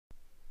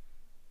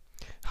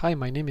Hi,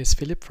 my name is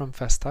Philippe from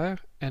Faster,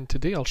 and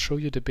today I'll show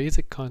you the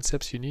basic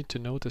concepts you need to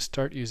know to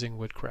start using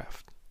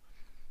Woodcraft.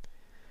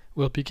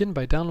 We'll begin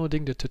by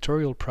downloading the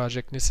tutorial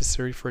project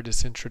necessary for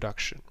this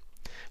introduction.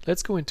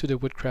 Let's go into the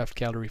Woodcraft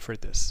gallery for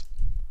this.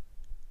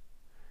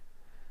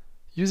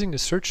 Using the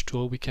search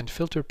tool, we can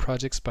filter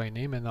projects by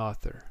name and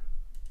author.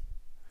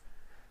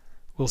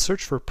 We'll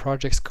search for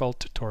projects called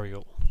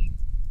tutorial.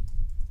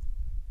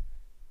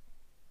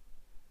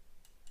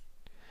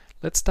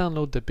 Let's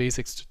download the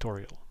basics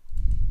tutorial.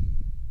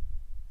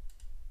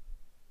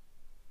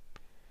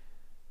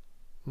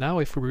 Now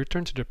if we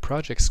return to the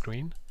project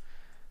screen,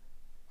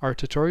 our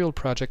tutorial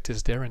project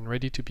is there and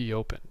ready to be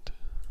opened.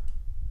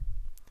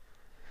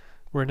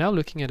 We're now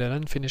looking at an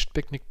unfinished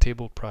picnic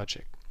table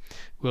project.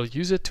 We'll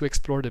use it to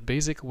explore the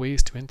basic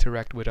ways to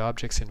interact with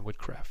objects in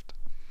Woodcraft.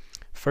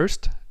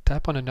 First,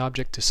 tap on an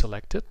object to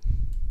select it,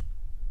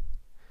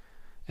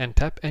 and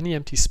tap any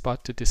empty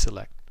spot to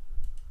deselect.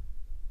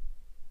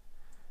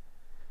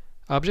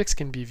 Objects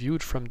can be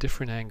viewed from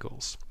different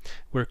angles.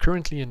 We're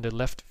currently in the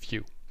left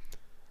view.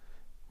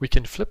 We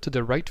can flip to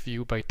the right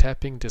view by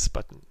tapping this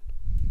button.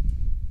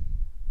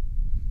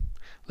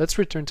 Let's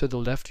return to the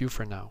left view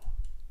for now.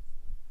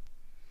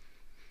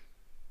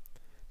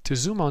 To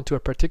zoom onto a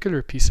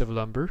particular piece of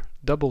lumber,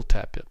 double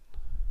tap it.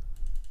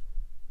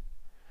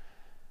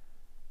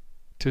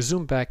 To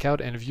zoom back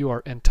out and view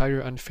our entire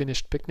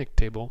unfinished picnic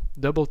table,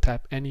 double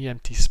tap any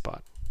empty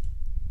spot.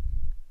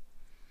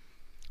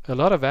 A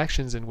lot of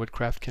actions in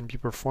Woodcraft can be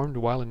performed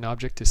while an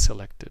object is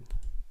selected.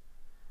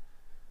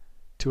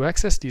 To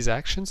access these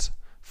actions,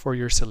 for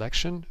your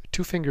selection,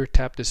 two-finger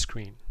tap the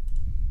screen.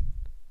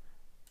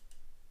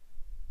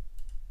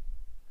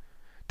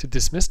 To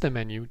dismiss the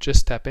menu,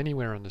 just tap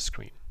anywhere on the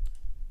screen.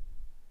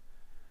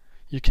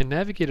 You can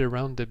navigate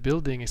around the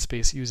building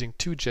space using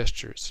two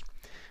gestures.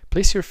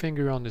 Place your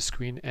finger on the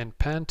screen and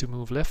pan to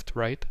move left,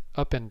 right,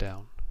 up and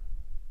down.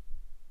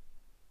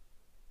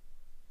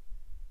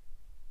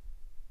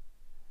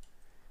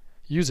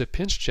 Use a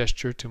pinch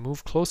gesture to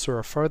move closer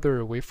or farther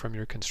away from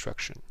your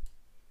construction.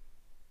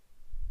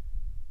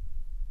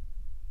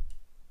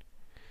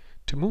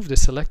 To move the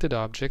selected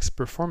objects,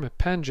 perform a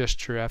pan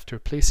gesture after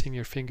placing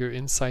your finger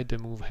inside the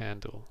move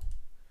handle.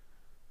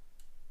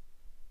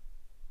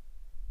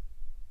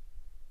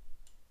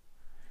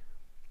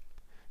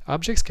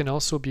 Objects can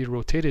also be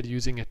rotated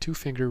using a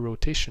two-finger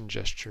rotation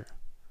gesture.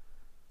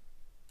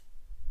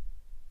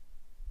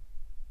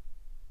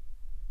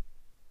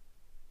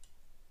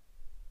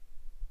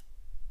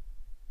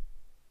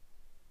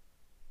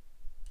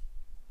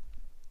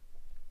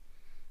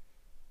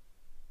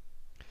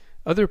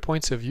 Other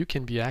points of view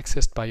can be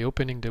accessed by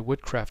opening the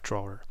Woodcraft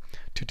drawer.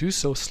 To do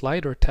so,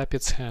 slide or tap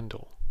its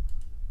handle.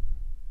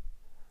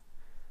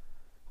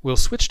 We'll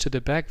switch to the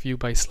back view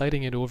by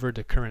sliding it over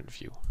the current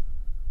view.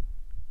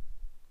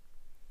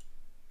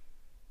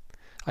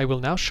 I will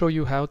now show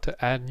you how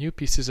to add new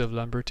pieces of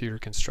lumber to your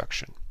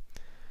construction.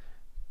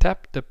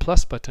 Tap the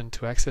plus button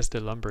to access the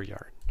lumber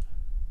yard.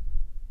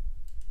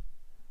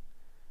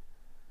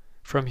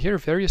 From here,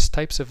 various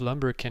types of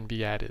lumber can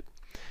be added.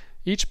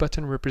 Each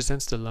button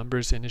represents the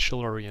lumber's initial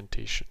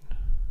orientation.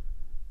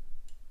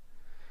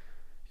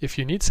 If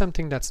you need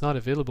something that's not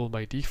available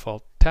by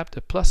default, tap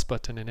the plus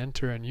button and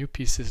enter a new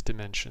piece's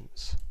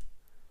dimensions.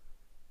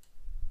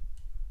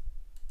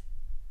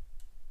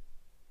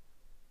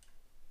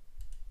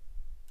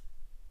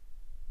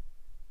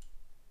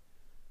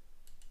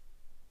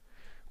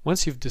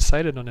 Once you've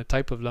decided on a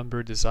type of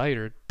lumber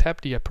desired,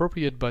 tap the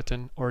appropriate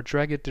button or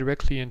drag it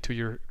directly into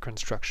your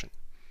construction.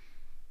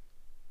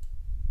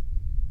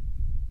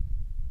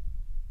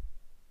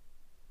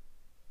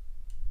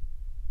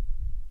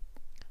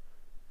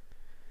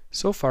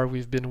 So far,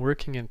 we've been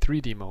working in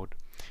 3D mode.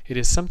 It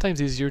is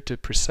sometimes easier to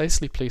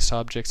precisely place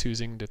objects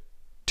using the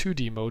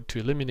 2D mode to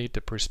eliminate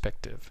the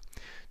perspective.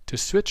 To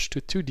switch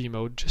to 2D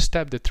mode, just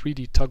tap the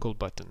 3D toggle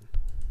button.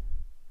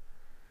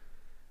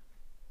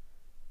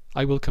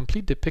 I will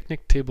complete the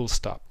picnic table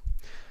stop.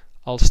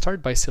 I'll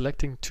start by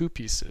selecting two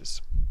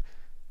pieces.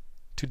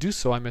 To do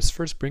so, I must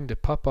first bring the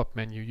pop-up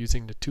menu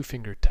using the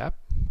two-finger tap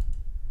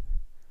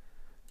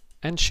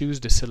and choose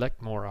the Select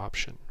More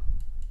option.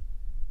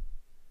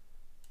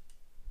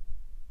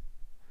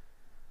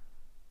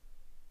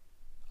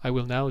 I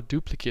will now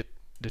duplicate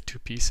the two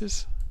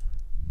pieces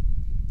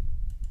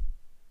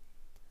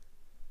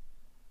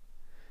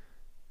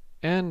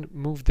and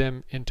move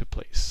them into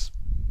place.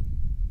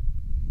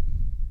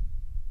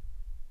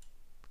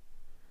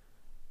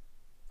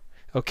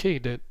 Okay,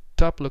 the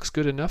top looks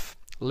good enough.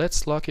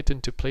 Let's lock it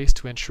into place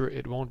to ensure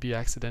it won't be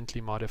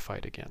accidentally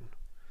modified again.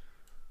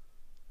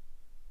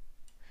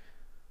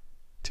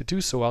 To do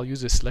so, I'll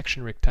use the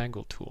Selection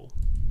Rectangle tool.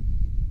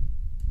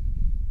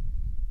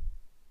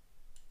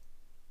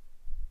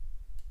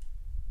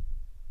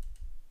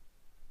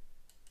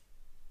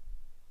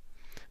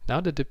 Now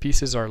that the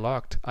pieces are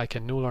locked, I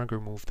can no longer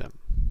move them.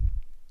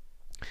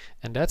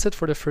 And that's it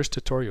for the first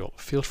tutorial.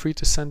 Feel free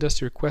to send us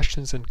your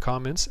questions and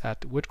comments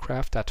at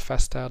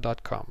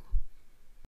woodcraft@faster.com.